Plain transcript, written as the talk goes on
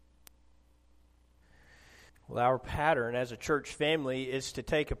Well, our pattern as a church family is to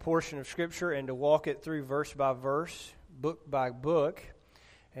take a portion of Scripture and to walk it through verse by verse, book by book.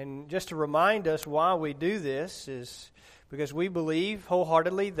 And just to remind us why we do this is because we believe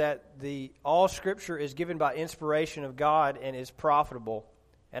wholeheartedly that all Scripture is given by inspiration of God and is profitable.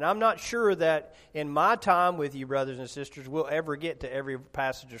 And I'm not sure that in my time with you, brothers and sisters, we'll ever get to every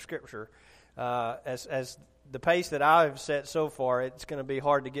passage of Scripture. As the pace that I've set so far, it's going to be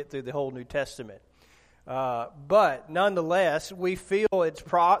hard to get through the whole New Testament. But nonetheless, we feel it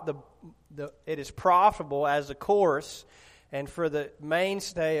is profitable as a course and for the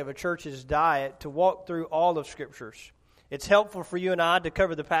mainstay of a church's diet to walk through all of Scriptures. It's helpful for you and I to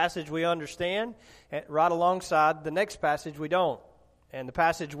cover the passage we understand right alongside the next passage we don't. And the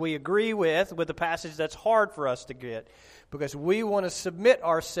passage we agree with the passage that's hard for us to get, because we want to submit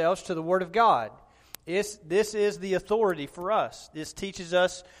ourselves to the Word of God. This is the authority for us. This teaches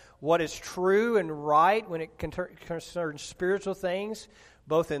us what is true and right when it concerns spiritual things,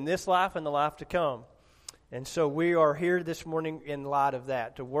 both in this life and the life to come. And so we are here this morning in light of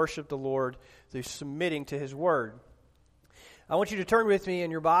that, to worship the Lord through submitting to His Word. I want you to turn with me in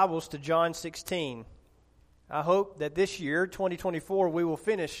your Bibles to John 16. I hope that this year, 2024, we will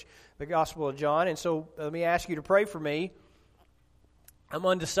finish the Gospel of John. And so let me ask you to pray for me. I'm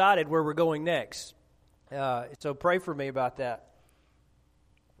undecided where we're going next. So pray for me about that.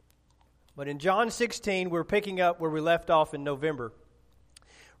 But in John 16, we're picking up where we left off in November.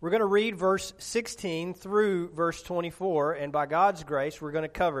 We're going to read verse 16 through verse 24, and by God's grace, we're going to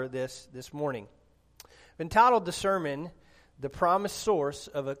cover this morning. I've entitled the sermon, The Promised Source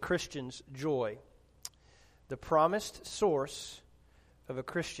of a Christian's Joy. The promised source of a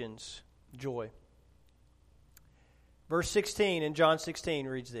Christian's joy. Verse 16 in John 16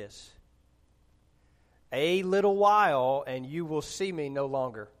 reads this: "A little while, and you will see me no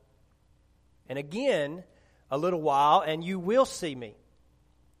longer. And again, a little while, and you will see me."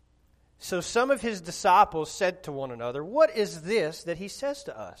 So some of his disciples said to one another, "What is this that he says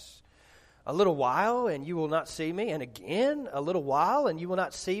to us? A little while, and you will not see me, and again, a little while, and you will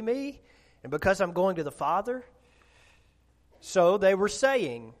not see me, and because I'm going to the Father?" So they were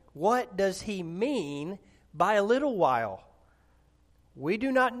saying, "What does he mean by a little while? We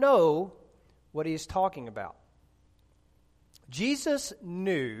do not know what he is talking about." Jesus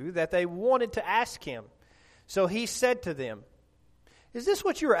knew that they wanted to ask him, so he said to them, "Is this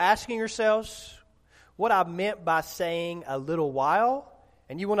what you are asking yourselves? What I meant by saying a little while,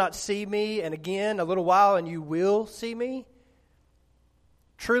 and you will not see me, and again a little while, and you will see me?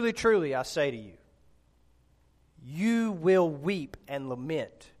 Truly, truly, I say to you, you will weep and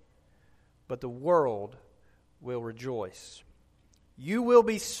lament, but the world will rejoice. You will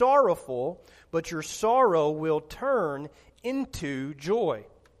be sorrowful, but your sorrow will turn into joy.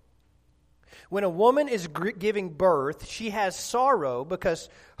 When a woman is giving birth, she has sorrow because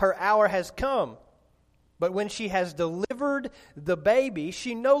her hour has come. But when she has delivered the baby,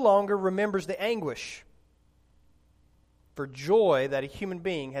 she no longer remembers the anguish for joy that a human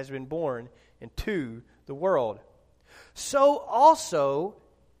being has been born into the world. So also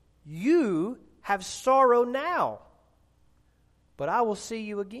you have sorrow now, but I will see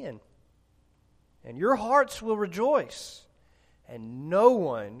you again, and your hearts will rejoice, and no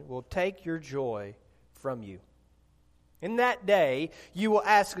one will take your joy from you. In that day you will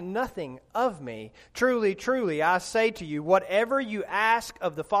ask nothing of me. Truly, truly, I say to you, whatever you ask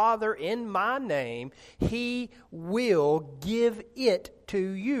of the Father in my name, He will give it to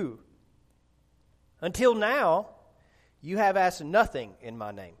you. Until now, you have asked nothing in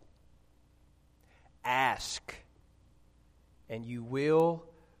my name. Ask, and you will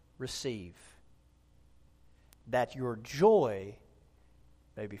receive, that your joy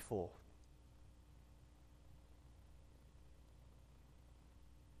may be full."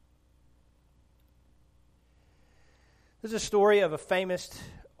 This is a story of a famous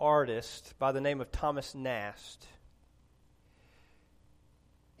artist by the name of Thomas Nast.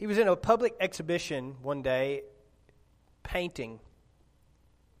 He was in a public exhibition one day painting.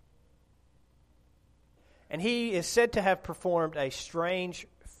 And he is said to have performed a strange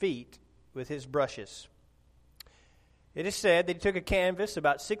feat with his brushes. It is said that he took a canvas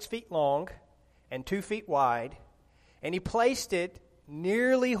about 6 feet long and 2 feet wide, and he placed it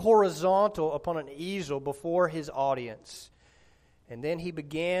nearly horizontal upon an easel before his audience. And then he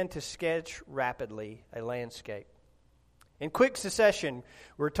began to sketch rapidly a landscape. In quick succession,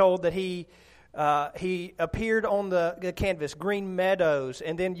 we're told that he He appeared on the canvas, green meadows,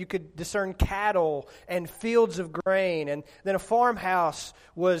 and then you could discern cattle and fields of grain, and then a farmhouse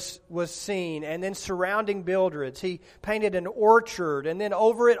was seen, and then surrounding buildings. He painted an orchard, and then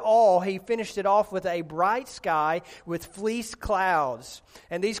over it all, he finished it off with a bright sky with fleece clouds.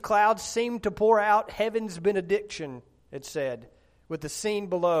 And these clouds seemed to pour out heaven's benediction, it said, with the scene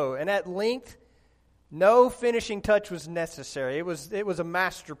below. And at length, no finishing touch was necessary. It was a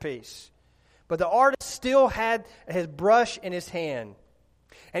masterpiece. But the artist still had his brush in his hand.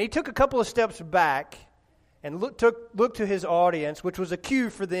 And he took a couple of steps back and looked to his audience, which was a cue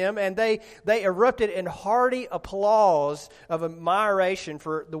for them, and they erupted in hearty applause of admiration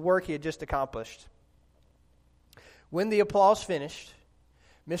for the work he had just accomplished. When the applause finished,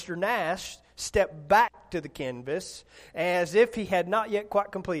 Mr. Nash stepped back to the canvas as if he had not yet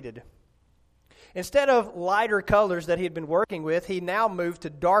quite completed. Instead of lighter colors that he had been working with, he now moved to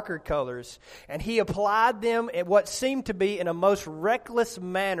darker colors, and he applied them in what seemed to be in a most reckless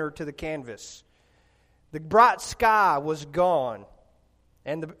manner to the canvas. The bright sky was gone,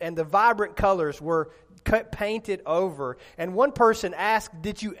 and the vibrant colors were painted over. And one person asked,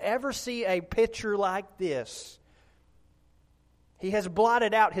 "Did you ever see a picture like this?" He has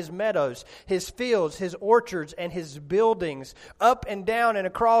blotted out his meadows, his fields, his orchards, and his buildings, up and down and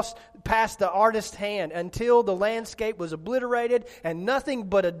across past the artist's hand, until the landscape was obliterated and nothing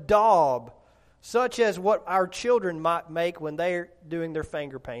but a daub, such as what our children might make when they're doing their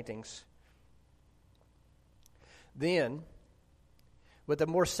finger paintings. Then, with a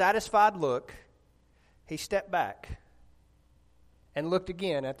more satisfied look, he stepped back and looked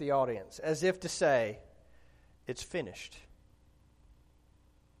again at the audience, as if to say, "It's finished."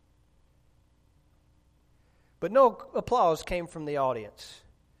 But no applause came from the audience.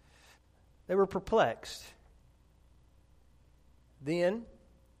 They were perplexed. Then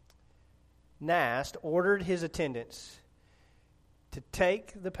Nast ordered his attendants to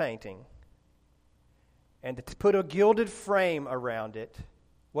take the painting and to put a gilded frame around it,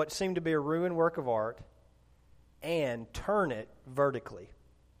 what seemed to be a ruined work of art, and turn it vertically.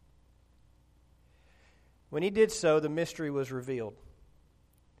 When he did so, the mystery was revealed.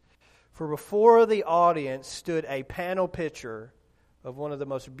 For before the audience stood a panel picture of one of the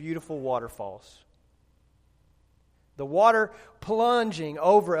most beautiful waterfalls. The water plunging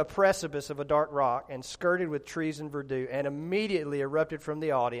over a precipice of a dark rock and skirted with trees and verdure, and immediately erupted from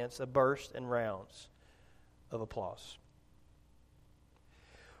the audience a burst and rounds of applause.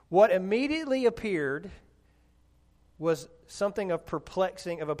 What immediately appeared was something of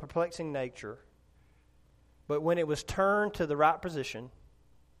a perplexing nature, but when it was turned to the right position,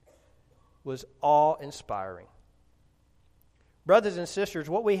 was awe-inspiring. Brothers and sisters,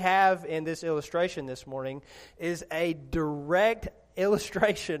 what we have in this illustration this morning is a direct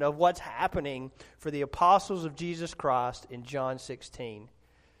illustration of what's happening for the apostles of Jesus Christ in John 16.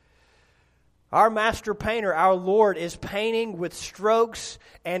 Our master painter, our Lord, is painting with strokes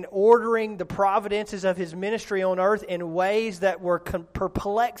and ordering the providences of His ministry on earth in ways that were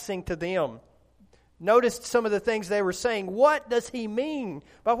perplexing to them. Notice some of the things they were saying. What does He mean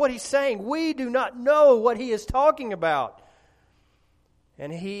by what He's saying? We do not know what He is talking about.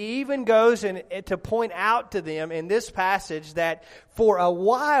 And He even goes to point out to them in this passage that for a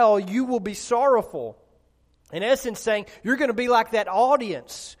while you will be sorrowful. In essence, saying you're going to be like that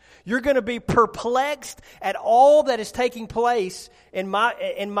audience. You're going to be perplexed at all that is taking place in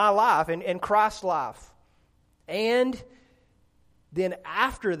my life, in Christ's life. And then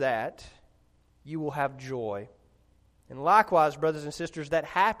after that, you will have joy. And likewise, brothers and sisters, that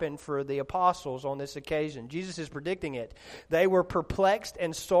happened for the apostles on this occasion. Jesus is predicting it. They were perplexed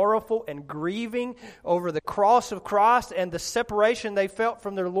and sorrowful and grieving over the cross of Christ and the separation they felt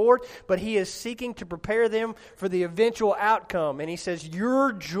from their Lord, but He is seeking to prepare them for the eventual outcome. And He says,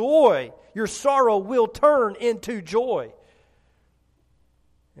 your joy, your sorrow will turn into joy.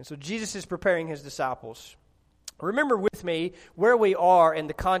 And so Jesus is preparing His disciples. Remember with me where we are in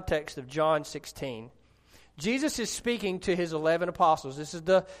the context of John 16. Jesus is speaking to His 11 apostles. This is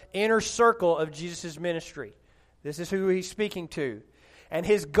the inner circle of Jesus' ministry. This is who He's speaking to. And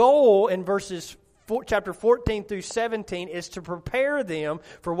His goal in chapter 14 through 17 is to prepare them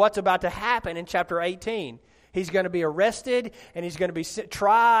for what's about to happen in chapter 18. He's going to be arrested, and He's going to be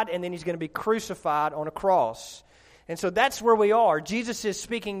tried, and then He's going to be crucified on a cross. And so that's where we are. Jesus is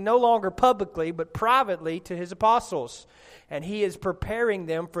speaking no longer publicly, but privately to His apostles. And He is preparing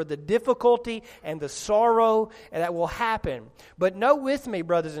them for the difficulty and the sorrow that will happen. But note with me,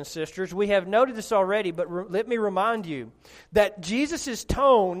 brothers and sisters, we have noted this already, but let me remind you that Jesus'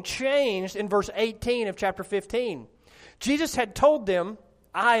 tone changed in verse 18 of chapter 15. Jesus had told them,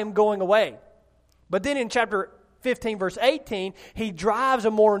 I am going away. But then in chapter 15, verse 18, he drives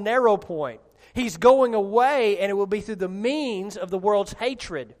a more narrow point. He's going away, and it will be through the means of the world's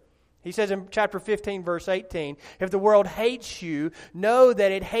hatred. He says in chapter 15, verse 18, if the world hates you, know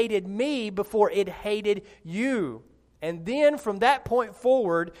that it hated me before it hated you. And then from that point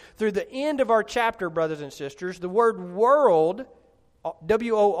forward, through the end of our chapter, brothers and sisters, the word world,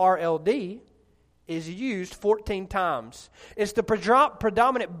 W-O-R-L-D, is used 14 times. It's the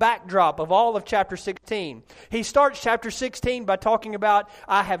predominant backdrop of all of chapter 16. He starts chapter 16 by talking about,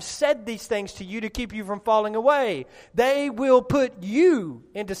 I have said these things to you to keep you from falling away. They will put you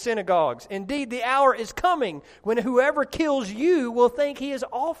into synagogues. Indeed, the hour is coming when whoever kills you will think he is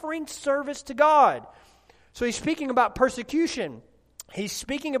offering service to God. So he's speaking about persecution. He's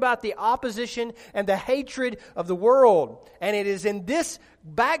speaking about the opposition and the hatred of the world. And it is in this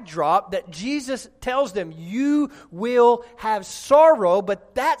backdrop that Jesus tells them, you will have sorrow,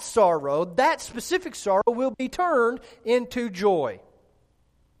 but that sorrow, that specific sorrow, will be turned into joy.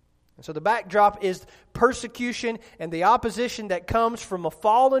 And so the backdrop is persecution and the opposition that comes from a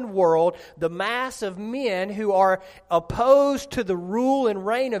fallen world, the mass of men who are opposed to the rule and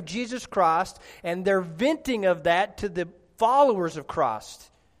reign of Jesus Christ, and they're venting of that to the followers of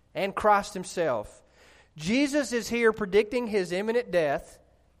Christ and Christ himself. Jesus is here predicting his imminent death,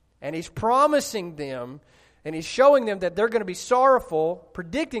 and he's promising them, and he's showing them that they're going to be sorrowful,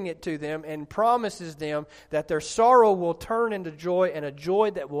 predicting it to them, and promises them that their sorrow will turn into joy, and a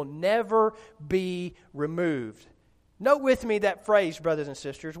joy that will never be removed. Note with me that phrase, brothers and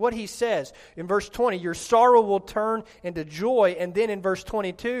sisters, what he says in verse 20, your sorrow will turn into joy, and then in verse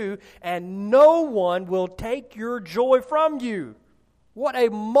 22, and no one will take your joy from you. What a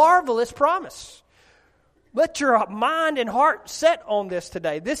marvelous promise. Let your mind and heart set on this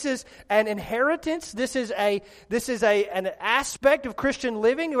today. This is an inheritance. This is an aspect of Christian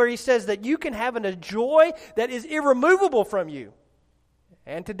living where he says that you can have a joy that is irremovable from you.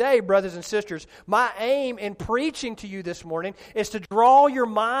 And today, brothers and sisters, my aim in preaching to you this morning is to draw your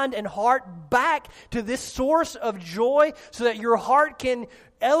mind and heart back to this source of joy so that your heart can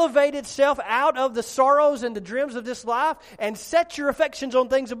elevate itself out of the sorrows and the dreams of this life and set your affections on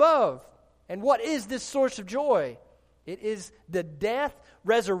things above. And what is this source of joy? It is the death,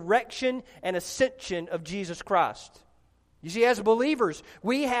 resurrection, and ascension of Jesus Christ. You see, as believers,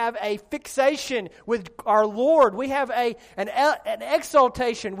 we have a fixation with our Lord. We have an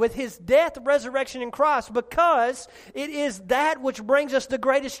exaltation with his death, resurrection in Christ, because it is that which brings us the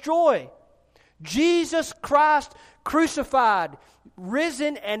greatest joy. Jesus Christ crucified,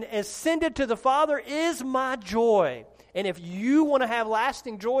 risen, and ascended to the Father is my joy. And if you want to have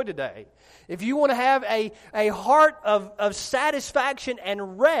lasting joy today, if you want to have a heart of satisfaction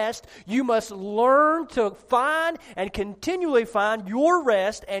and rest, you must learn to find and continually find your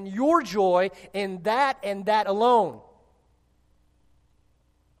rest and your joy in that and that alone.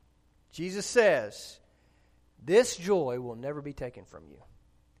 Jesus says, this joy will never be taken from you.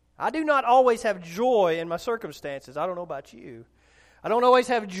 I do not always have joy in my circumstances. I don't know about you. I don't always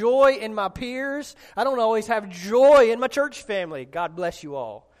have joy in my peers. I don't always have joy in my church family. God bless you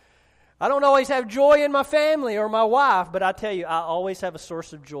all. I don't always have joy in my family or my wife, but I tell you, I always have a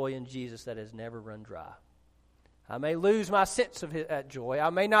source of joy in Jesus that has never run dry. I may lose my sense of that joy.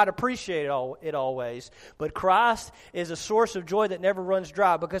 I may not appreciate it always, but Christ is a source of joy that never runs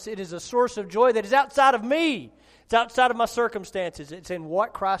dry because it is a source of joy that is outside of me. It's outside of my circumstances. It's in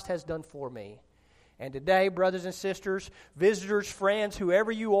what Christ has done for me. And today, brothers and sisters, visitors, friends,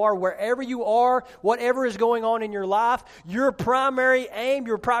 whoever you are, wherever you are, whatever is going on in your life, your primary aim,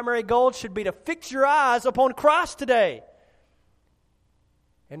 your primary goal should be to fix your eyes upon Christ today.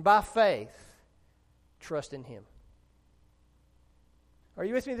 And by faith, trust in him. Are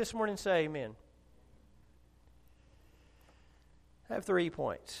you with me this morning? Say amen. I have 3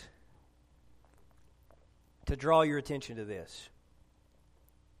 points to draw your attention to this.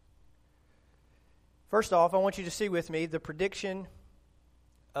 First off, I want you to see with me the prediction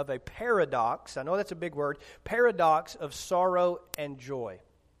of a paradox. I know that's a big word. Paradox of sorrow and joy.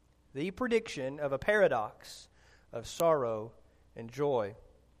 The prediction of a paradox of sorrow and joy.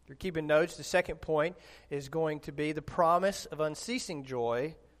 If you're keeping notes, the second point is going to be the promise of unceasing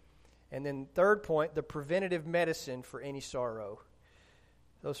joy. And then third point, the preventative medicine for any sorrow.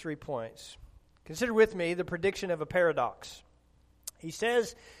 Those 3 points. Consider with me the prediction of a paradox. He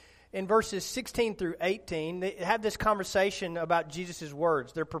says in verses 16 through 18, they have this conversation about Jesus'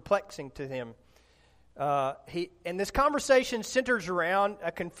 words. They're perplexing to him. And this conversation centers around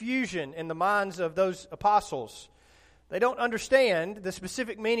a confusion in the minds of those apostles. They don't understand the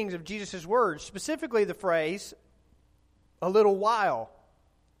specific meanings of Jesus' words, specifically the phrase, a little while.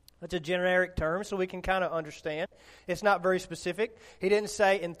 It's a generic term, so we can kind of understand. It's not very specific. He didn't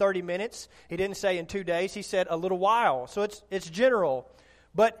say in 30 minutes. He didn't say in 2 days. He said a little while. So it's general.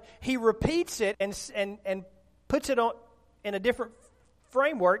 But he repeats it and puts it on in a different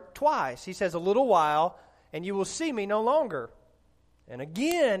framework twice. He says, a little while, and you will see me no longer. And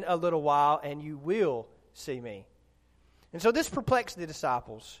again, a little while, and you will see me. And so this perplexed the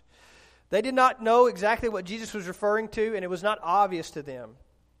disciples. They did not know exactly what Jesus was referring to, and it was not obvious to them.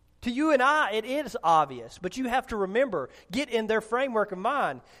 To you and I, it is obvious, but you have to remember, get in their framework of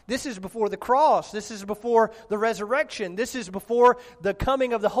mind. This is before the cross. This is before the resurrection. This is before the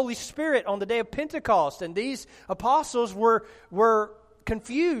coming of the Holy Spirit on the day of Pentecost. And these apostles were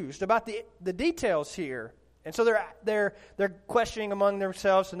confused about the details here. And so they're questioning among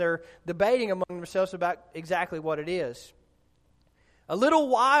themselves, and they're debating among themselves about exactly what it is. A little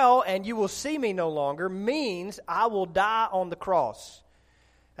while and you will see me no longer means I will die on the cross.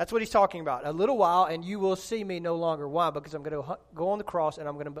 That's what he's talking about. A little while and you will see me no longer. Why? Because I'm going to go on the cross and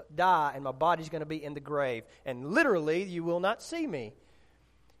I'm going to die and my body's going to be in the grave. And literally, you will not see me.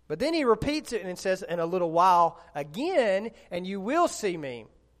 But then he repeats it and it says, in a little while again, and you will see me.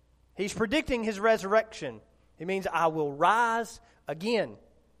 He's predicting his resurrection. It means I will rise again.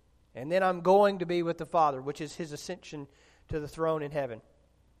 And then I'm going to be with the Father, which is his ascension to the throne in heaven.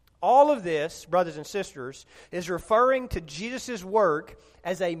 All of this, brothers and sisters, is referring to Jesus' work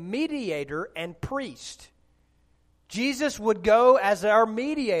as a mediator and priest. Jesus would go as our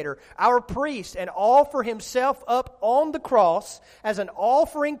mediator, our priest, and offer himself up on the cross as an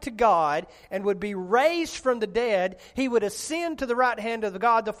offering to God and would be raised from the dead. He would ascend to the right hand of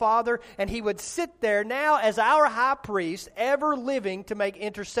God the Father, and he would sit there now as our high priest, ever living to make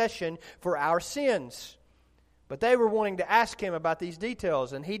intercession for our sins. But they were wanting to ask him about these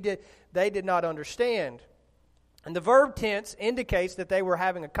details, and they did not understand. And the verb tense indicates that they were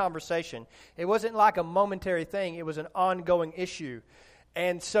having a conversation. It wasn't like a momentary thing. It was an ongoing issue.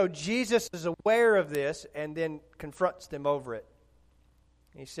 And so Jesus is aware of this and then confronts them over it.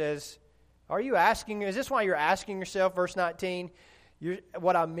 He says, is this why you're asking yourself, verse 19,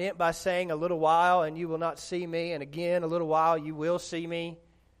 what I meant by saying a little while and you will not see me, and again a little while you will see me?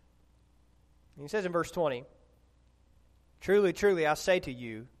 And he says in verse 20, truly, truly, I say to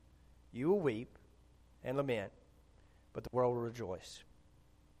you, you will weep and lament, but the world will rejoice.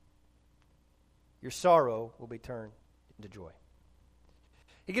 Your sorrow will be turned into joy.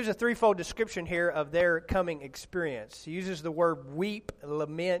 He gives a threefold description here of their coming experience. He uses the word weep,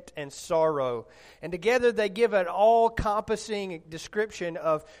 lament, and sorrow. And together they give an all-encompassing description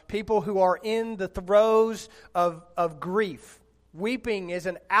of people who are in the throes of grief. Weeping is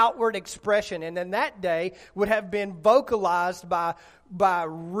an outward expression, and in that day would have been vocalized by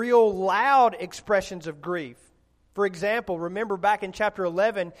real loud expressions of grief. For example, remember back in chapter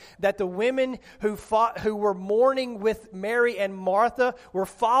 11 that the women who were mourning with Mary and Martha were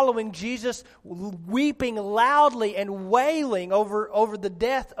following Jesus, weeping loudly and wailing over the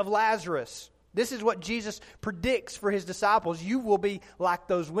death of Lazarus. This is what Jesus predicts for his disciples. You will be like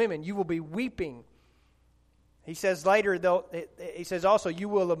those women. You will be weeping. He says later, though, he says also, you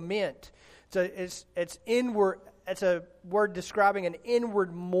will lament. It's inward. It's a word describing an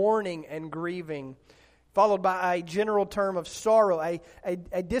inward mourning and grieving, followed by a general term of sorrow,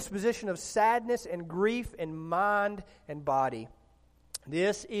 a disposition of sadness and grief in mind and body.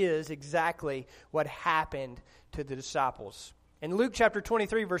 This is exactly what happened to the disciples. In Luke chapter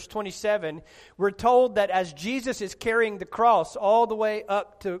 23, verse 27, we're told that as Jesus is carrying the cross all the way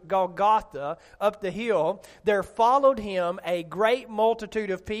up to Golgotha, up the hill, there followed him a great multitude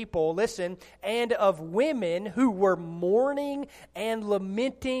of people, listen, and of women who were mourning and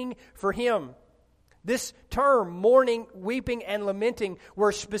lamenting for him. This term, mourning, weeping, and lamenting,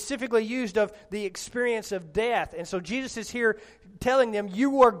 were specifically used of the experience of death. And so Jesus is here telling them,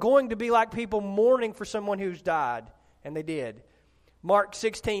 you are going to be like people mourning for someone who's died. And they did. Mark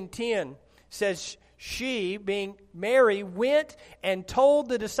 16:10 says, she, being Mary, went and told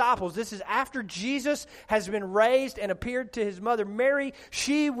the disciples. This is after Jesus has been raised and appeared to his mother Mary.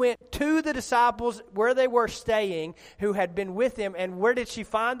 She went to the disciples where they were staying, who had been with him. And where did she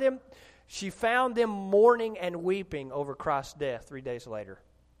find them? She found them mourning and weeping over Christ's death 3 days later.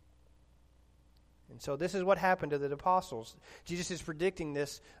 And so this is what happened to the apostles. Jesus is predicting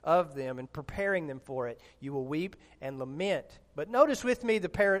this of them and preparing them for it. You will weep and lament. But notice with me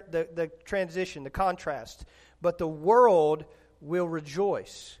the transition, the contrast. But the world will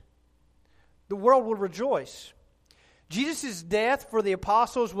rejoice. The world will rejoice. Jesus' death for the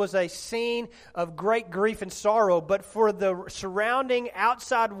apostles was a scene of great grief and sorrow, but for the surrounding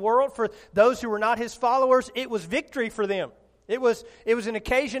outside world, for those who were not his followers, it was victory for them. It was an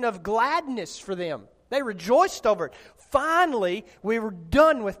occasion of gladness for them. They rejoiced over it. Finally, we were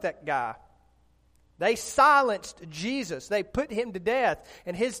done with that guy. They silenced Jesus. They put him to death.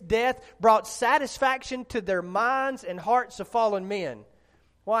 And his death brought satisfaction to their minds and hearts of fallen men.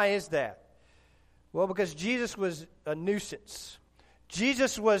 Why is that? Well, because Jesus was a nuisance.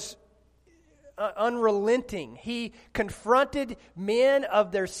 Jesus was unrelenting. He confronted men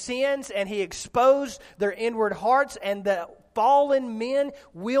of their sins and he exposed their inward hearts, and the fallen men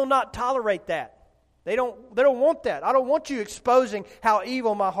will not tolerate that. They don't want that. I don't want you exposing how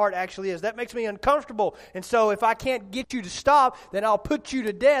evil my heart actually is. That makes me uncomfortable. And so if I can't get you to stop, then I'll put you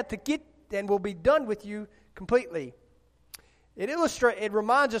to death and we'll be done with you completely. It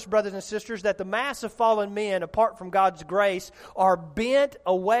reminds us, brothers and sisters, that the mass of fallen men, apart from God's grace, are bent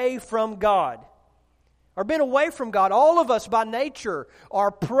away from God. All of us by nature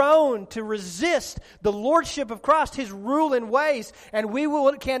are prone to resist the lordship of Christ, His rule and ways, and we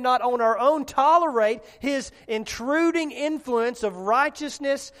cannot on our own tolerate His intruding influence of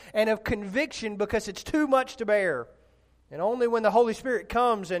righteousness and of conviction because it's too much to bear. And only when the Holy Spirit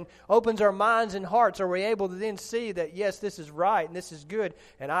comes and opens our minds and hearts are we able to then see that, yes, this is right and this is good,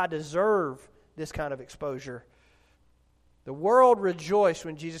 and I deserve this kind of exposure. The world rejoiced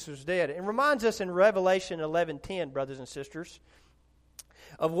when Jesus was dead. It reminds us in Revelation 11:10, brothers and sisters,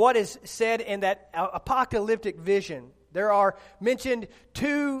 of what is said in that apocalyptic vision. There are mentioned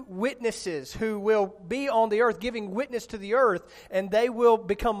two witnesses who will be on the earth, giving witness to the earth, and they will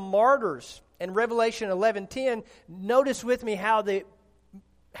become martyrs. In Revelation 11:10, notice with me how the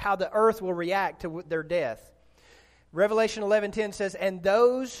earth will react to their death. Revelation 11:10 says, "And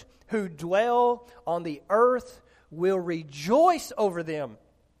those who dwell on the earth will rejoice over them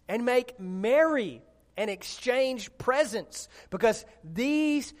and make merry and exchange presents, because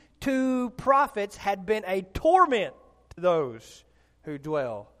these two prophets had been a torment to those who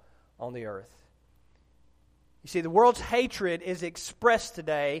dwell on the earth." You see, the world's hatred is expressed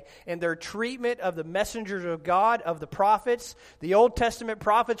today in their treatment of the messengers of God, of the prophets. The Old Testament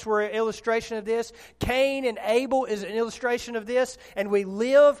prophets were an illustration of this. Cain and Abel is an illustration of this. And we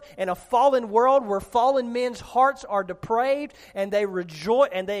live in a fallen world where fallen men's hearts are depraved, and they rejoice,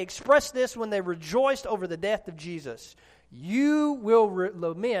 and they express this when they rejoiced over the death of Jesus. You will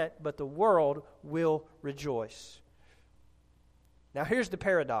lament, but the world will rejoice. Now here's the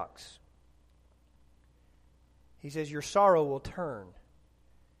paradox. He says, your sorrow will turn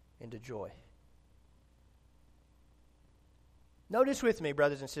into joy. Notice with me,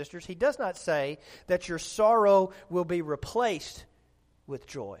 brothers and sisters, he does not say that your sorrow will be replaced with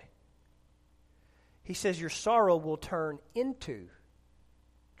joy. He says your sorrow will turn into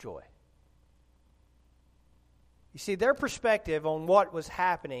joy. You see, their perspective on what was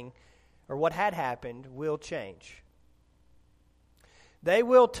happening or what had happened will change. They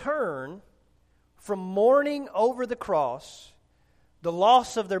will turn from mourning over the cross, the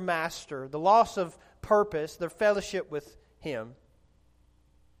loss of their master, the loss of purpose, their fellowship with Him,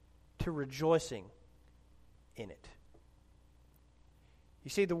 to rejoicing in it. You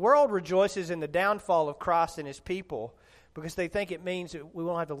see, the world rejoices in the downfall of Christ and His people because they think it means that we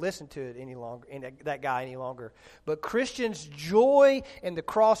won't have to listen to it any longer, that guy any longer. But Christians joy in the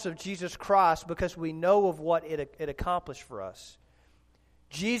cross of Jesus Christ because we know of what it accomplished for us.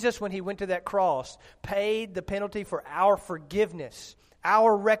 Jesus, when He went to that cross, paid the penalty for our forgiveness,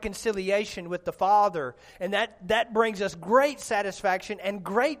 our reconciliation with the Father. And that brings us great satisfaction and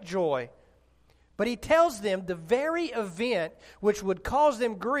great joy. But He tells them the very event which would cause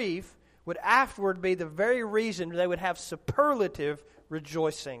them grief would afterward be the very reason they would have superlative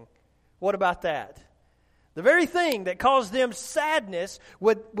rejoicing. What about that? The very thing that caused them sadness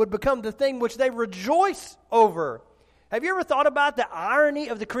would become the thing which they rejoice over. Have you ever thought about the irony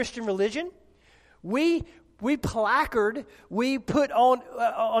of the Christian religion? We placard, we put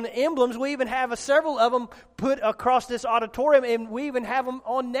on emblems, we even have several of them put across this auditorium, and we even have them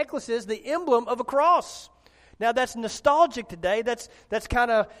on necklaces, the emblem of a cross. Now that's nostalgic today. That's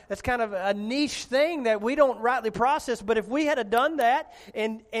kind of a niche thing that we don't rightly process. But if we had done that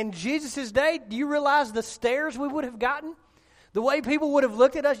in Jesus' day, do you realize the stares we would have gotten? The way people would have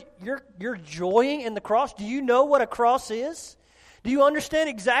looked at us, you're joying in the cross. Do you know what a cross is? Do you understand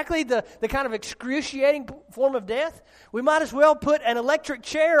exactly the kind of excruciating form of death? We might as well put an electric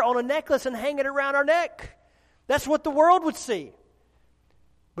chair on a necklace and hang it around our neck. That's what the world would see.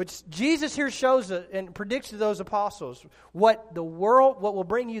 But Jesus here shows and predicts to those apostles what will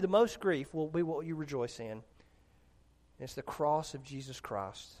bring you the most grief will be what you rejoice in. It's the cross of Jesus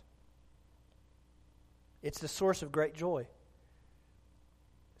Christ. It's the source of great joy.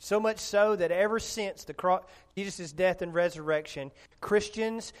 So much so that ever since Jesus' death and resurrection,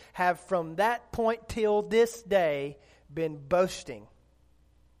 Christians have from that point till this day been boasting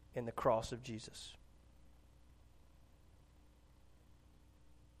in the cross of Jesus.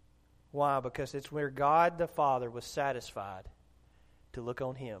 Why? Because it's where God the Father was satisfied to look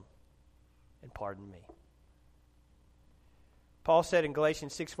on him and pardon me. Paul said in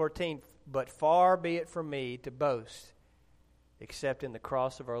Galatians 6:14, "But far be it from me to boast except in the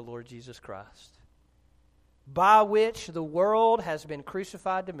cross of our Lord Jesus Christ, by which the world has been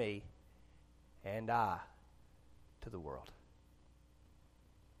crucified to me, and I to the world."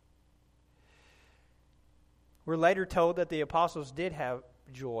 We're later told that the apostles did have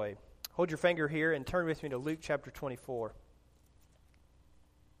joy. Hold your finger here and turn with me to Luke chapter 24.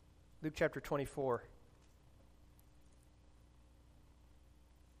 Luke chapter 24.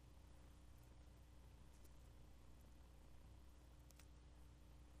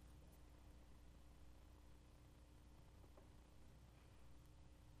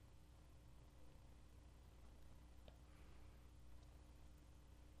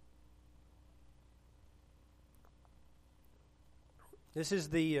 This is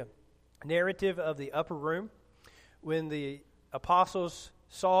the narrative of the upper room when the apostles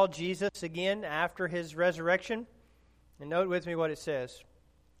saw Jesus again after his resurrection. And note with me what it says.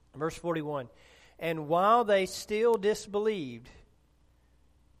 Verse 41. "And while they still disbelieved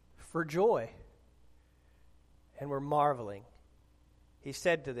for joy and were marveling, he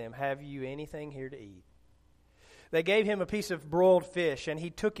said to them, 'Have you anything here to eat?' They gave him a piece of broiled fish, and he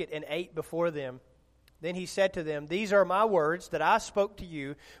took it and ate before them. Then he said to them, 'These are my words that I spoke to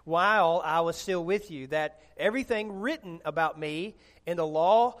you while I was still with you, that everything written about me in the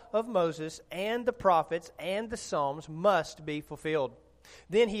law of Moses and the prophets and the Psalms must be fulfilled.'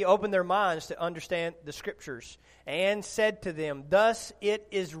 Then he opened their minds to understand the Scriptures and said to them, 'Thus it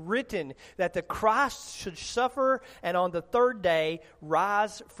is written that the Christ should suffer and on the third day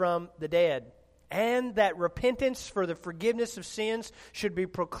rise from the dead, and that repentance for the forgiveness of sins should be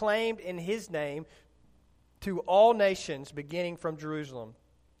proclaimed in his name to all nations, beginning from Jerusalem.'"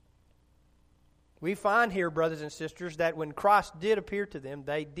 We find here, brothers and sisters, that when Christ did appear to them,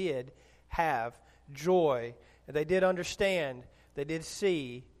 they did have joy. And they did understand, they did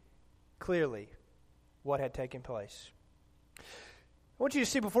see clearly what had taken place. I want you to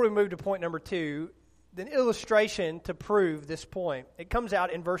see, before we move to point number 2, an illustration to prove this point. It comes out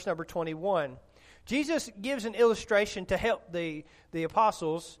in verse number 21. Jesus gives an illustration to help the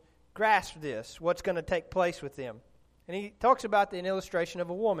apostles grasp this, what's going to take place with them. And he talks about an illustration of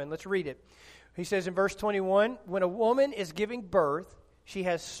a woman. Let's read it. He says in verse 21, "When a woman is giving birth, she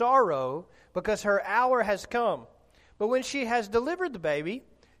has sorrow because her hour has come. But when she has delivered the baby,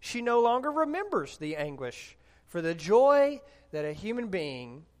 she no longer remembers the anguish for the joy that a human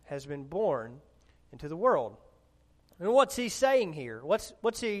being has been born into the world." And what's he saying here? What's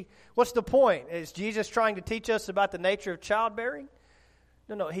the point? Is Jesus trying to teach us about the nature of childbearing?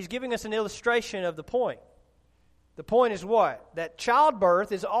 No, he's giving us an illustration of the point. The point is what? That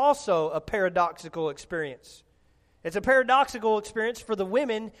childbirth is also a paradoxical experience. It's a paradoxical experience for the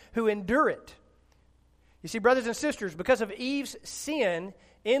women who endure it. You see, brothers and sisters, because of Eve's sin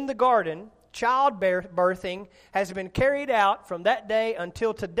in the garden, childbirthing has been carried out from that day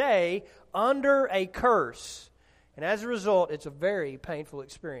until today under a curse. And as a result, it's a very painful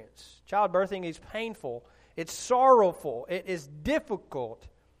experience. Childbirthing is painful. It's sorrowful. It is difficult.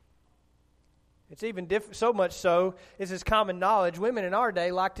 It's even so much so, this is common knowledge. Women in our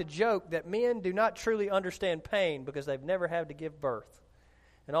day like to joke that men do not truly understand pain because they've never had to give birth.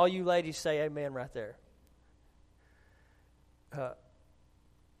 And all you ladies say amen right there. But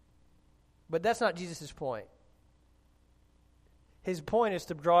that's not Jesus' point. His point is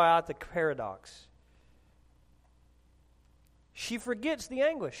to draw out the paradox. She forgets the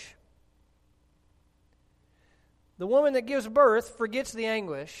anguish. The woman that gives birth forgets the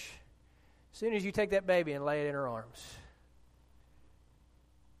anguish as soon as you take that baby and lay it in her arms.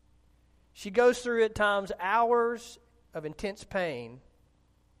 She goes through at times hours of intense pain,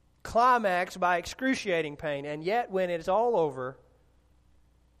 climaxed by excruciating pain, and yet when it's all over,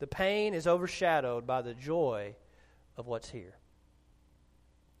 the pain is overshadowed by the joy of what's here.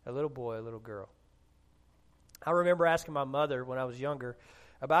 A little boy, a little girl. I remember asking my mother when I was younger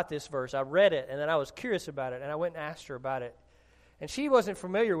about this verse. I read it, and then I was curious about it, and I went and asked her about it. And she wasn't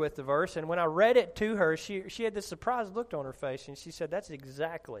familiar with the verse, and when I read it to her, she had this surprised look on her face, and she said, "That's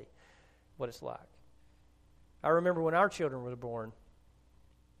exactly what it's like." I remember when our children were born.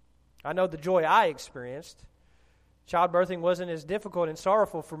 I know the joy I experienced. Childbirthing wasn't as difficult and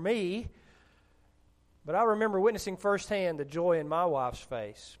sorrowful for me, But I remember witnessing firsthand the joy in my wife's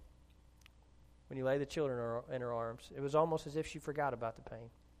face when you lay the children in her arms. It was almost as if she forgot about the pain.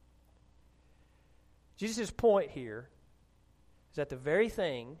 Jesus' point here is that the very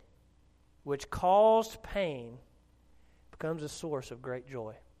thing which caused pain becomes a source of great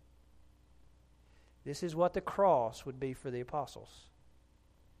joy. This is what the cross would be for the apostles.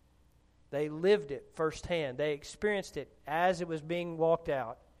 They lived it firsthand. They experienced it as it was being walked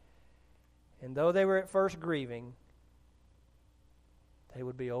out. And though they were at first grieving, they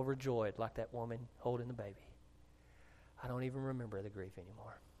would be overjoyed like that woman holding the baby. I don't even remember the grief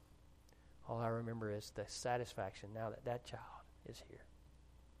anymore. All I remember is the satisfaction now that that child is here.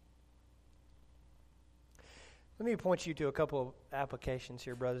 Let me point you to a couple of applications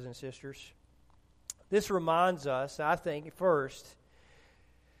here, brothers and sisters. This reminds us, I think, first,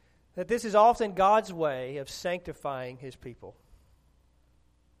 that this is often God's way of sanctifying His people.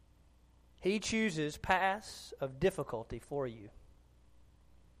 He chooses paths of difficulty for you,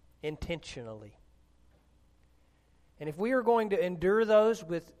 intentionally. And if we are going to endure those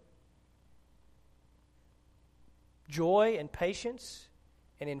with joy and patience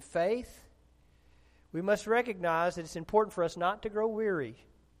and in faith, we must recognize that it's important for us not to grow weary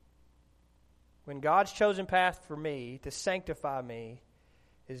when God's chosen path for me to sanctify me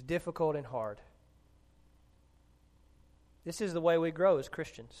is difficult and hard. This is the way we grow as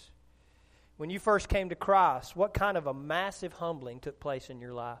Christians. When you first came to Christ, what kind of a massive humbling took place in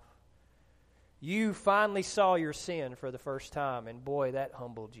your life? You finally saw your sin for the first time, and boy, that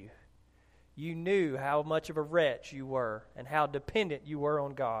humbled you. You knew how much of a wretch you were and how dependent you were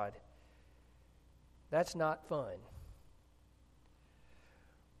on God. That's not fun.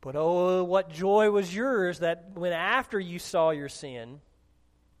 But oh, what joy was yours that when after you saw your sin,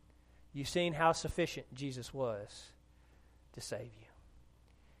 you've seen how sufficient Jesus was to save you.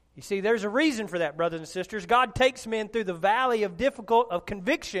 You see, there's a reason for that, brothers and sisters. God takes men through the valley of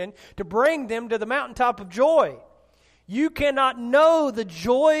conviction to bring them to the mountaintop of joy. You cannot know the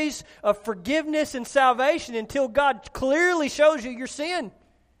joys of forgiveness and salvation until God clearly shows you your sin.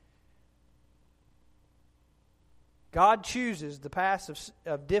 God chooses the paths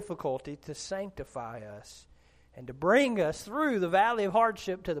of difficulty to sanctify us and to bring us through the valley of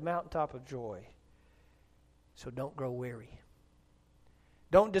hardship to the mountaintop of joy. So don't grow weary.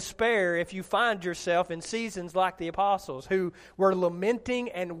 Don't despair if you find yourself in seasons like the apostles who were lamenting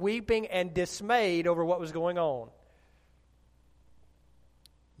and weeping and dismayed over what was going on.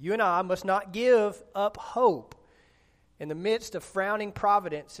 You and I must not give up hope in the midst of frowning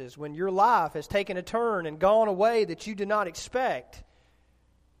providences when your life has taken a turn and gone a way that you did not expect.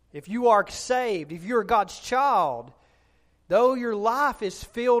 If you are saved, if you're God's child, though your life is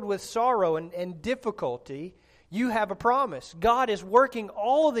filled with sorrow and difficulty, you have a promise. God is working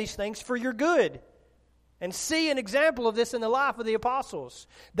all of these things for your good. And see an example of this in the life of the apostles.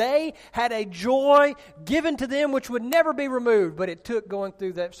 They had a joy given to them which would never be removed, but it took going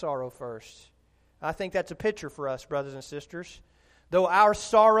through that sorrow first. I think that's a picture for us, brothers and sisters. Though our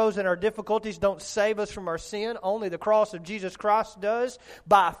sorrows and our difficulties don't save us from our sin, only the cross of Jesus Christ does.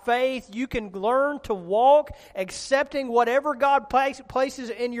 By faith, you can learn to walk accepting whatever God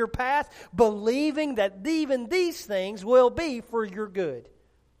places in your path, believing that even these things will be for your good.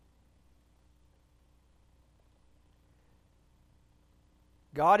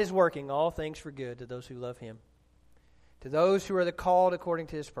 God is working all things for good to those who love Him, to those who are the called according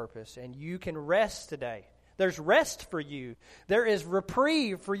to His purpose. And you can rest today. There's rest for you. There is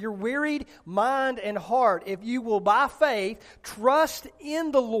reprieve for your wearied mind and heart if you will, by faith, trust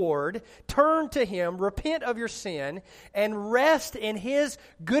in the Lord, turn to Him, repent of your sin, and rest in His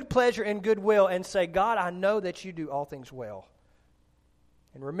good pleasure and goodwill and say, God, I know that you do all things well.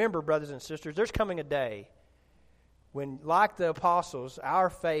 And remember, brothers and sisters, there's coming a day when, like the apostles, our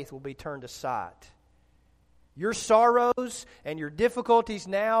faith will be turned to sight. Your sorrows and your difficulties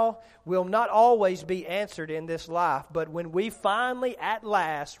now will not always be answered in this life, but when we finally, at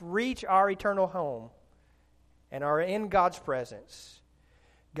last, reach our eternal home and are in God's presence,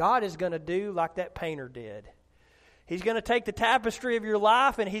 God is going to do like that painter did. He's going to take the tapestry of your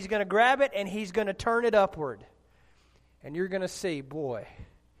life and He's going to grab it and He's going to turn it upward. And you're going to see, boy,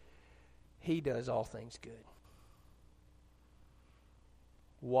 He does all things good.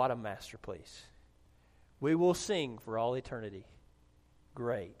 What a masterpiece. We will sing for all eternity.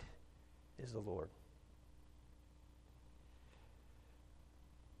 Great is the Lord.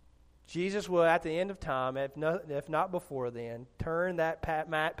 Jesus will, at the end of time, if not before then, turn that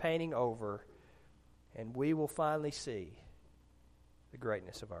matte painting over, and we will finally see the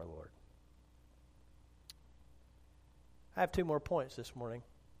greatness of our Lord. I have two more points this morning.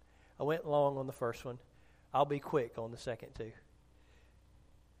 I went long on the first one. I'll be quick on the second two.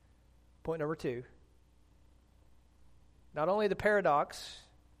 Point number 2. Not only the paradox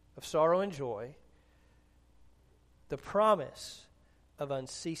of sorrow and joy, the promise of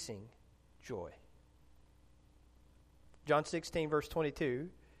unceasing joy. John 16, verse 22.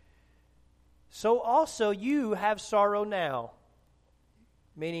 So also you have sorrow now.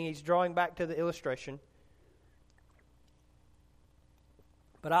 Meaning he's drawing back to the illustration.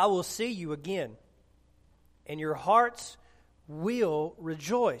 But I will see you again, and your hearts will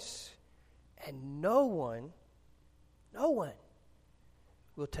rejoice, and no one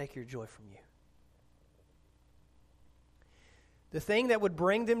will take your joy from you. The thing that would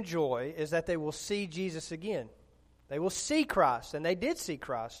bring them joy is that they will see Jesus again. They will see Christ, and they did see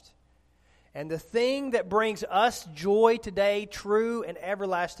Christ. And the thing that brings us joy today, true and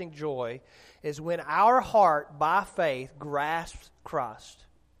everlasting joy, is when our heart, by faith, grasps Christ.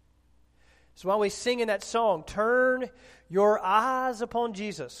 That's why we sing in that song, turn your eyes upon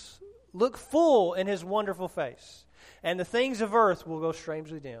Jesus. Look full in His wonderful face. And the things of earth will go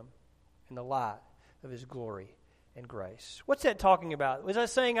strangely dim in the light of His glory and grace. What's that talking about? Was that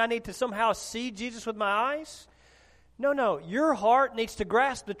saying I need to somehow see Jesus with my eyes? No. Your heart needs to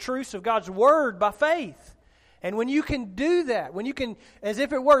grasp the truths of God's Word by faith. And when you can do that, when you can, as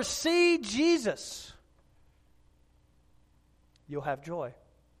if it were, see Jesus, you'll have joy.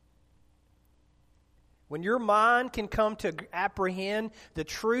 When your mind can come to apprehend the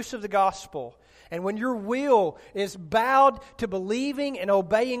truths of the gospel, and when your will is bowed to believing and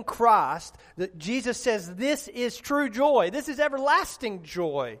obeying Christ, that Jesus says this is true joy. This is everlasting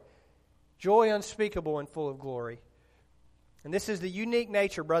joy. Joy unspeakable and full of glory. And this is the unique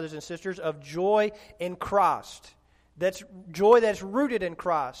nature, brothers and sisters, of joy in Christ. That's joy that's rooted in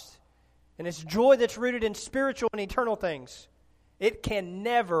Christ. And it's joy that's rooted in spiritual and eternal things. It can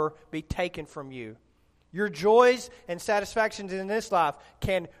never be taken from you. Your joys and satisfactions in this life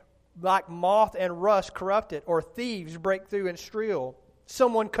can, like moth and rust, corrupt it, or thieves break through and steal.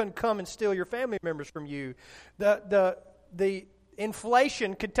 Someone can come and steal your family members from you. The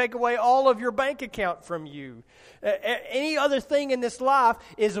inflation could take away all of your bank account from you. Any other thing in this life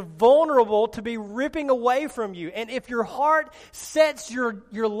is vulnerable to be ripping away from you. And if your heart sets your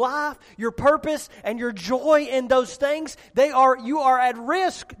life, your purpose, and your joy in those things, you are at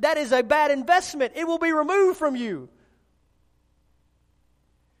risk. That is a bad investment. It will be removed from you.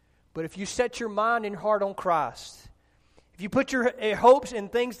 But if you set your mind and heart on Christ, if you put your hopes in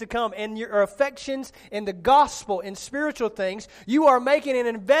things to come and your affections in the gospel, in spiritual things, you are making an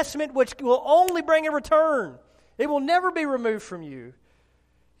investment which will only bring a return. It will never be removed from you.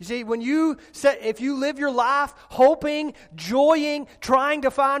 You see, if you live your life hoping, joying, trying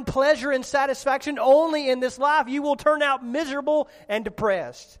to find pleasure and satisfaction only in this life, you will turn out miserable and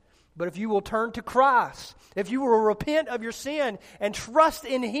depressed. But if you will turn to Christ, if you will repent of your sin and trust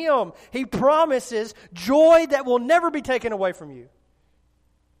in Him, He promises joy that will never be taken away from you.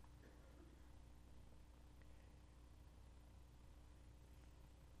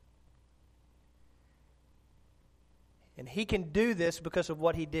 And He can do this because of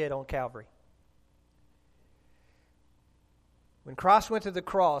what He did on Calvary. When Christ went to the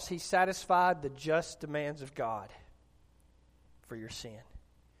cross, He satisfied the just demands of God for your sin.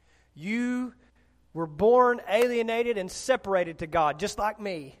 You were born alienated and separated to God, just like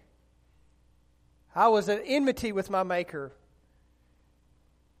me. I was at enmity with my Maker.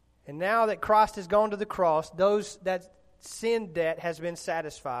 And now that Christ has gone to the cross, that sin debt has been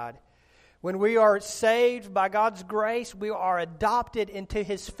satisfied. When we are saved by God's grace, we are adopted into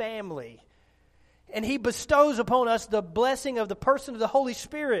His family. And He bestows upon us the blessing of the person of the Holy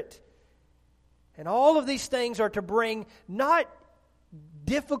Spirit. And all of these things are to bring not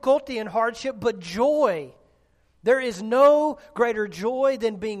difficulty and hardship, but joy. There is no greater joy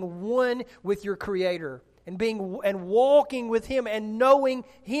than being one with your Creator and walking with Him and knowing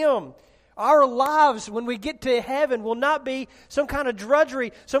Him. Our lives, when we get to heaven, will not be some kind of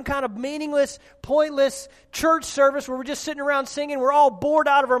drudgery, some kind of meaningless, pointless church service where we're just sitting around singing. We're all bored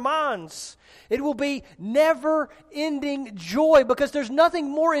out of our minds. It will be never-ending joy because there's nothing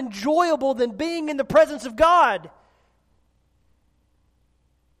more enjoyable than being in the presence of God.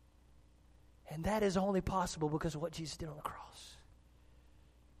 And that is only possible because of what Jesus did on the cross.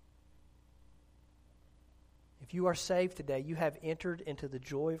 If you are saved today, you have entered into the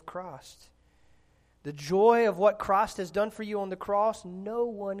joy of Christ. The joy of what Christ has done for you on the cross, no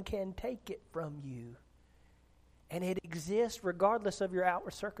one can take it from you. And it exists regardless of your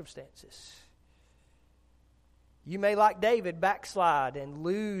outward circumstances. You may, like David, backslide and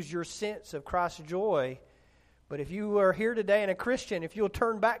lose your sense of Christ's joy. But if you are here today and a Christian, if you'll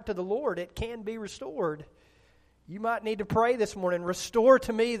turn back to the Lord, it can be restored. You might need to pray this morning, restore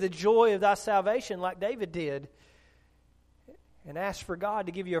to me the joy of thy salvation like David did, and ask for God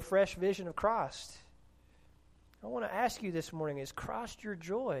to give you a fresh vision of Christ. I want to ask you this morning, is Christ your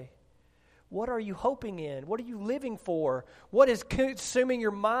joy? What are you hoping in? What are you living for? What is consuming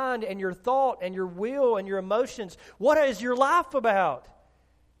your mind and your thought and your will and your emotions? What is your life about?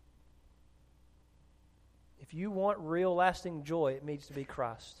 If you want real lasting joy, it needs to be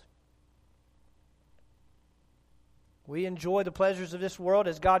Christ. We enjoy the pleasures of this world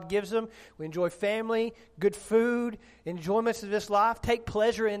as God gives them. We enjoy family, good food, enjoyments of this life. Take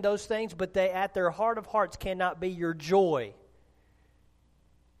pleasure in those things, but they, at their heart of hearts, cannot be your joy.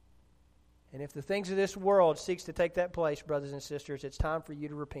 And if the things of this world seeks to take that place, brothers and sisters, it's time for you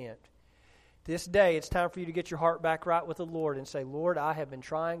to repent. This day, it's time for you to get your heart back right with the Lord and say, Lord, I have been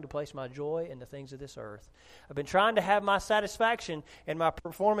trying to place my joy in the things of this earth. I've been trying to have my satisfaction in my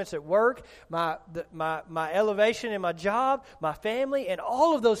performance at work, my elevation in my job, my family, and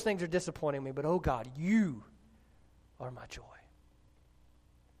all of those things are disappointing me. But, oh God, you are my joy.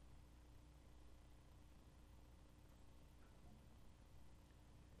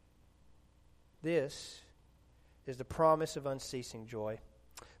 This is the promise of unceasing joy.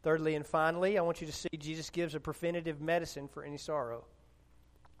 Thirdly and finally, I want you to see Jesus gives a preventative medicine for any sorrow.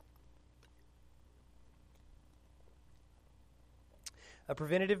 A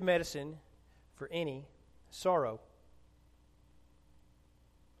preventative medicine for any sorrow.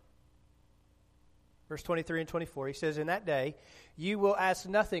 Verse 23 and 24, he says, "In that day you will ask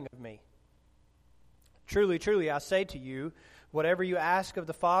nothing of me. Truly, truly, I say to you, whatever you ask of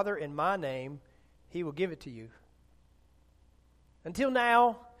the Father in my name, He will give it to you. Until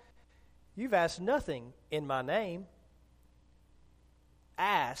now, you've asked nothing in my name.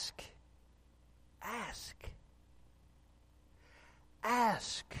 Ask. Ask.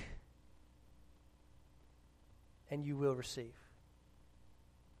 Ask. And you will receive,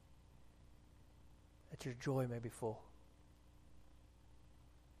 that your joy may be full."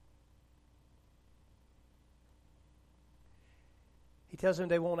 He tells them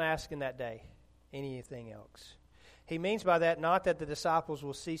they won't ask in that day anything else. He means by that not that the disciples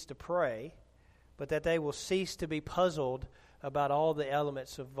will cease to pray, but that they will cease to be puzzled about all the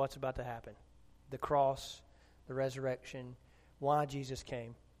elements of what's about to happen. The cross, the resurrection, why Jesus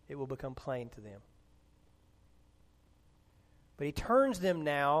came. It will become plain to them. But he turns them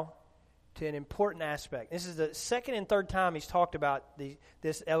now to an important aspect. This is the second and third time he's talked about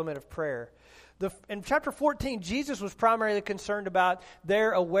this element of prayer. In chapter 14, Jesus was primarily concerned about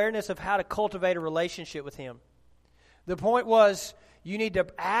their awareness of how to cultivate a relationship with Him. The point was, you need to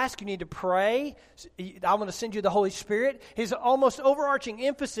ask, you need to pray. I'm going to send you the Holy Spirit. His almost overarching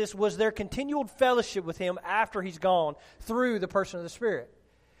emphasis was their continual fellowship with Him after He's gone through the person of the Spirit.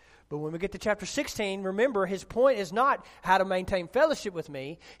 But when we get to chapter 16, remember, his point is not how to maintain fellowship with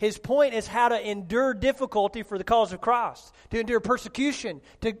me. His point is how to endure difficulty for the cause of Christ, to endure persecution,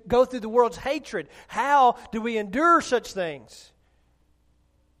 to go through the world's hatred. How do we endure such things?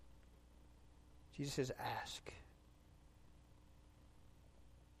 Jesus says, ask.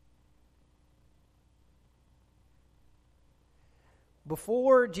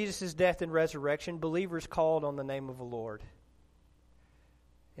 Before Jesus' death and resurrection, believers called on the name of the Lord.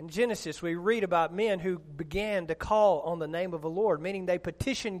 In Genesis, we read about men who began to call on the name of the Lord, meaning they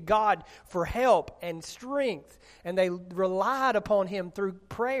petitioned God for help and strength, and they relied upon Him through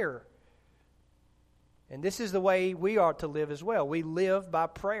prayer. And this is the way we ought to live as well. We live by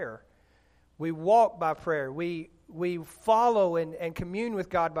prayer. We walk by prayer. We follow and commune with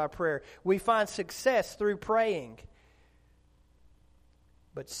God by prayer. We find success through praying.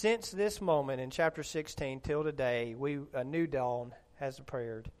 But since this moment in chapter 16 till today, a new dawn has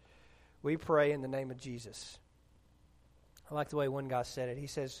appeared. We pray in the name of Jesus. I like the way one guy said it. He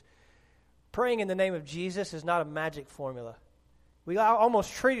says, praying in the name of Jesus is not a magic formula. We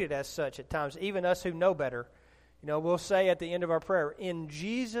almost treat it as such at times, even us who know better. We'll say at the end of our prayer, in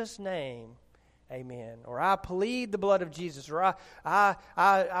Jesus' name, amen. Or I plead the blood of Jesus. Or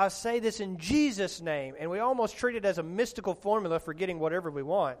I say this in Jesus' name. And we almost treat it as a mystical formula for getting whatever we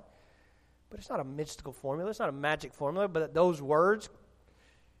want. But it's not a mystical formula. It's not a magic formula. But those words,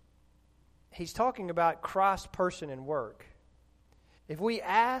 he's talking about Christ's person and work. If we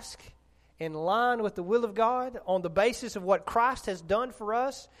ask in line with the will of God on the basis of what Christ has done for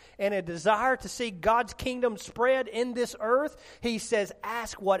us and a desire to see God's kingdom spread in this earth, he says,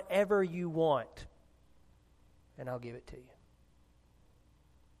 ask whatever you want, and I'll give it to you.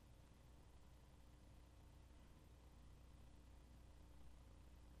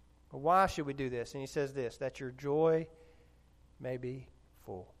 But why should we do this? And he says this, that your joy may be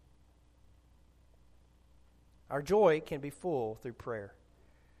full. Our joy can be full through prayer.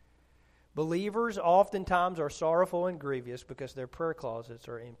 Believers oftentimes are sorrowful and grievous because their prayer closets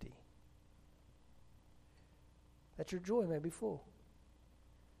are empty. That your joy may be full.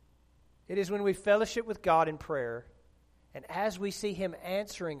 It is when we fellowship with God in prayer, and as we see Him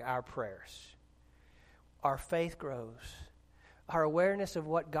answering our prayers, our faith grows. Our awareness of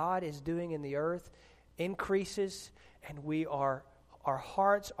what God is doing in the earth increases, and our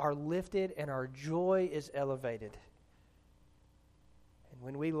hearts are lifted and our joy is elevated. And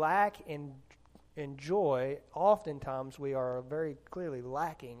when we lack in joy, oftentimes we are very clearly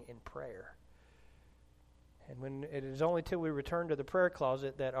lacking in prayer. And when it is only till we return to the prayer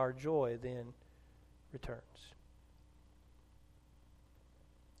closet that our joy then returns.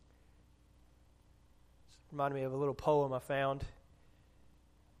 This reminded me of a little poem I found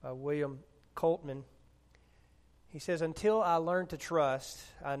by William Coltman. He says, "Until I learned to trust,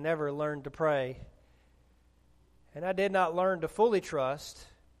 I never learned to pray. And I did not learn to fully trust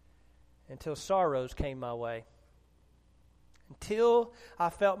until sorrows came my way. Until I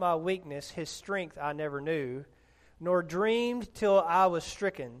felt my weakness, His strength I never knew, nor dreamed till I was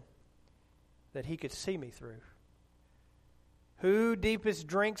stricken that He could see me through. Who deepest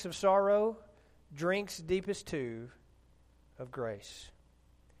drinks of sorrow, drinks deepest too of grace.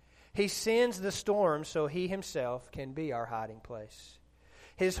 He sends the storm so He Himself can be our hiding place.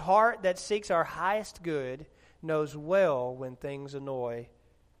 His heart that seeks our highest good knows well when things annoy.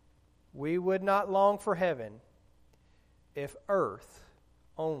 We would not long for heaven if earth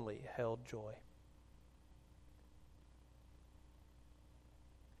only held joy."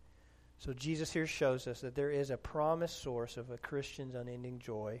 So Jesus here shows us that there is a promised source of a Christian's unending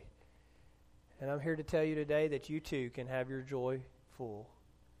joy. And I'm here to tell you today that you too can have your joy full.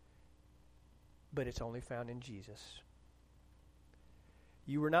 But it's only found in Jesus.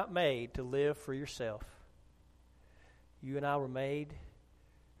 You were not made to live for yourself. You and I were made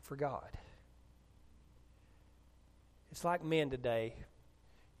for God. It's like men today.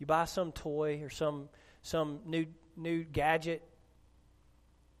 You buy some toy or some new gadget.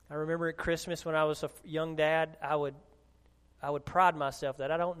 I remember at Christmas when I was a young dad, I would pride myself that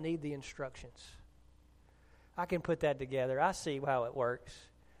I don't need the instructions. I can put that together. I see how it works.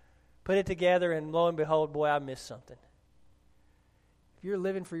 Put it together, and lo and behold, boy, I missed something. If you're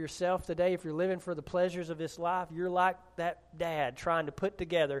living for yourself today, if you're living for the pleasures of this life, you're like that dad trying to put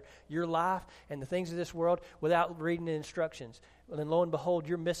together your life and the things of this world without reading the instructions. Well, then lo and behold,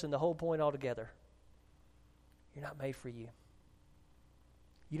 you're missing the whole point altogether. You're not made for you.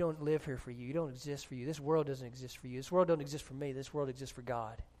 You don't live here for you. You don't exist for you. This world doesn't exist for you. This world doesn't exist for me. This world exists for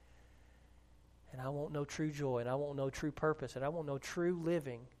God. And I won't know true joy, and I won't know true purpose, and I won't know true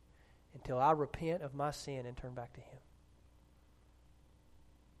living until I repent of my sin and turn back to Him.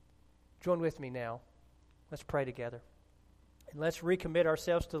 Join with me now. Let's pray together. And let's recommit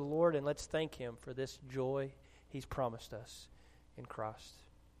ourselves to the Lord, and let's thank Him for this joy He's promised us in Christ.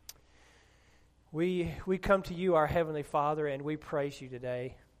 We come to you, our Heavenly Father, and we praise you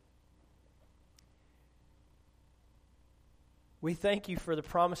today. We thank you for the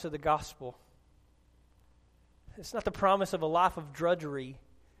promise of the gospel. It's not the promise of a life of drudgery,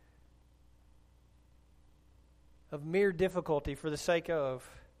 of mere difficulty for the sake of.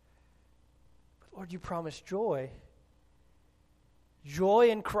 But Lord, you promised joy. Joy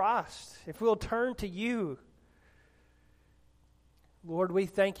in Christ. If we'll turn to you. Lord, we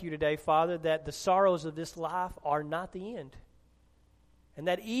thank you today, Father, that the sorrows of this life are not the end. And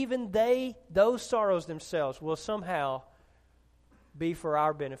that even those sorrows themselves will somehow be for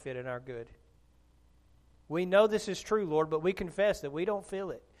our benefit and our good. We know this is true, Lord, but we confess that we don't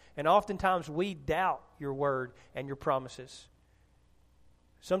feel it. And oftentimes we doubt your word and your promises.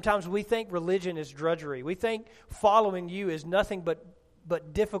 Sometimes we think religion is drudgery. We think following you is nothing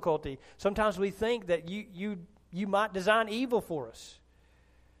but difficulty. Sometimes we think that you might design evil for us.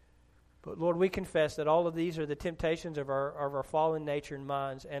 But Lord, we confess that all of these are the temptations of our fallen nature and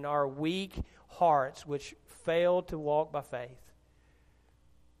minds and our weak hearts which fail to walk by faith.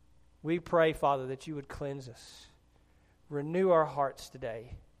 We pray, Father, that you would cleanse us. Renew our hearts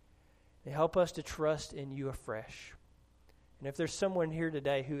today. And help us to trust in you afresh. And if there's someone here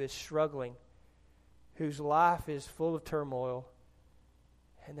today who is struggling, whose life is full of turmoil,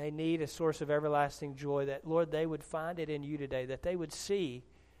 and they need a source of everlasting joy, that, Lord, they would find it in you today, that they would see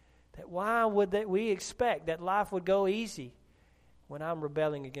that why would we expect that life would go easy when I'm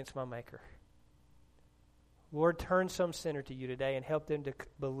rebelling against my Maker? Lord, turn some sinner to you today and help them to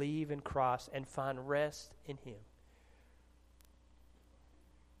believe in Christ and find rest in Him.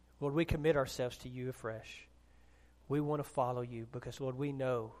 Lord, we commit ourselves to you afresh. We want to follow you because, Lord, we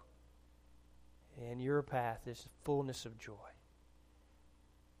know And your path is fullness of joy.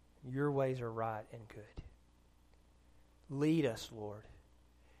 Your ways are right and good. Lead us, Lord.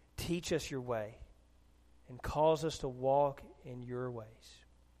 Teach us your way and cause us to walk in your ways.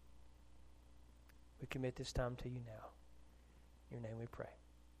 We commit this time to you now. In your name we pray.